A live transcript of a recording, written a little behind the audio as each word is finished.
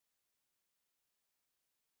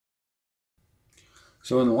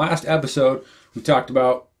So in the last episode, we talked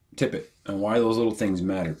about tippet and why those little things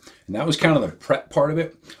matter. And that was kind of the prep part of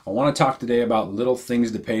it. I want to talk today about little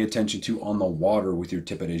things to pay attention to on the water with your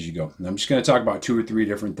tippet as you go. And I'm just going to talk about 2 or 3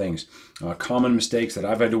 different things. Common mistakes that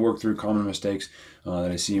I've had to work through, common mistakes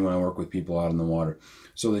that I see when I work with people out in the water.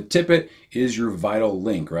 So the tippet is your vital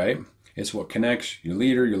link, right? It's what connects your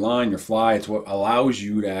leader, your line, your fly. It's what allows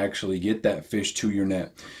you to actually get that fish to your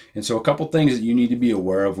net. And so a couple things that you need to be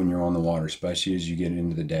aware of when you're on the water, especially as you get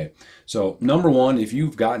into the day. So number one, if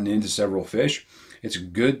you've gotten into several fish, it's a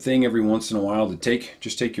good thing every once in a while to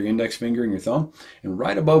just take your index finger and your thumb, and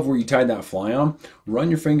right above where you tied that fly on,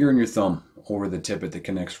 run your finger and your thumb over the tippet that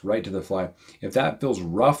connects right to the fly. If that feels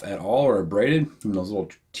rough at all or abraded from those little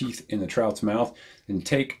teeth in the trout's mouth, then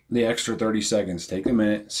take the extra 30 seconds, take a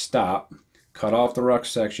minute, stop, cut off the ruck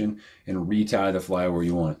section, and retie the fly where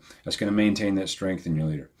you want it. That's going to maintain that strength in your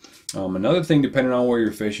leader. Another thing, depending on where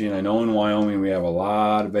you're fishing, I know in Wyoming we have a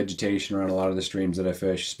lot of vegetation around a lot of the streams that I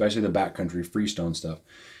fish, especially the backcountry freestone stuff.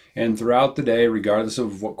 And throughout the day, regardless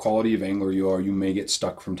of what quality of angler you are, you may get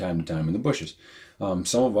stuck from time to time in the bushes.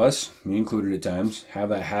 Some of us, me included at times, have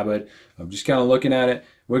that habit of just kind of looking at it,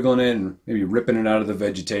 wiggling it, and maybe ripping it out of the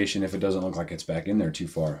vegetation if it doesn't look like it's back in there too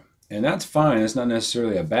far. And that's fine. That's not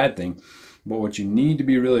necessarily a bad thing. But what you need to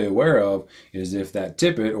be really aware of is if that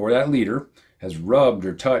tippet or that leader has rubbed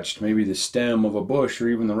or touched maybe the stem of a bush or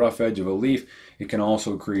even the rough edge of a leaf, it can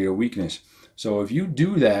also create a weakness. So if you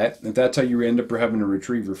do that, if that's how you end up having to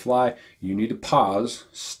retrieve your fly, you need to pause,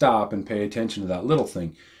 stop, and pay attention to that little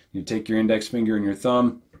thing. You take your index finger and your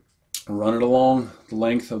thumb, run it along the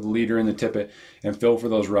length of the leader and the tippet, and feel for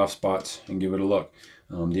those rough spots and give it a look.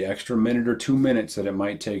 The extra minute or 2 minutes that it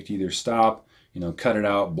might take to either stop, cut it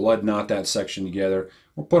out, blood knot that section together,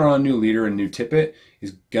 or put on a new leader and new tippet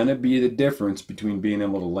is going to be the difference between being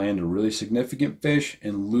able to land a really significant fish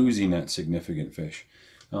and losing that significant fish.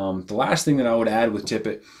 The last thing that I would add with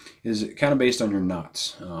tippet is kind of based on your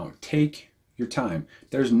knots. Take your time.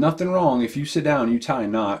 There's nothing wrong if you sit down and you tie a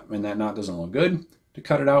knot and that knot doesn't look good, to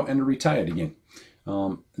cut it out and to retie it again.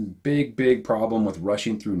 Big problem with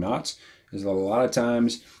rushing through knots is that a lot of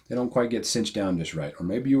times they don't quite get cinched down just right, or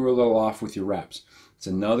maybe you were a little off with your wraps. It's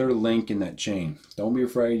another link in that chain. Don't be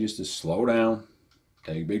afraid just to slow down,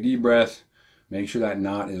 take a big deep breath, make sure that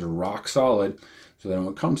knot is rock solid, so that when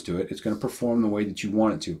it comes to it, it's going to perform the way that you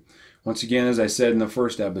want it to. Once again, as I said in the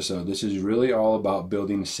first episode, this is really all about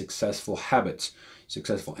building successful habits.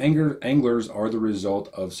 Successful anglers are the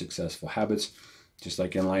result of successful habits. Just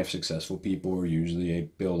like in life, successful people are usually a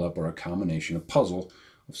build-up or a combination, a puzzle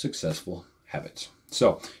of successful habits.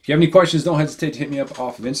 So if you have any questions, don't hesitate to hit me up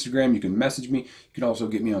off of Instagram. You can message me. You can also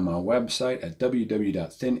get me on my website at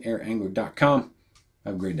www.thinairangler.com.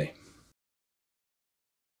 Have a great day.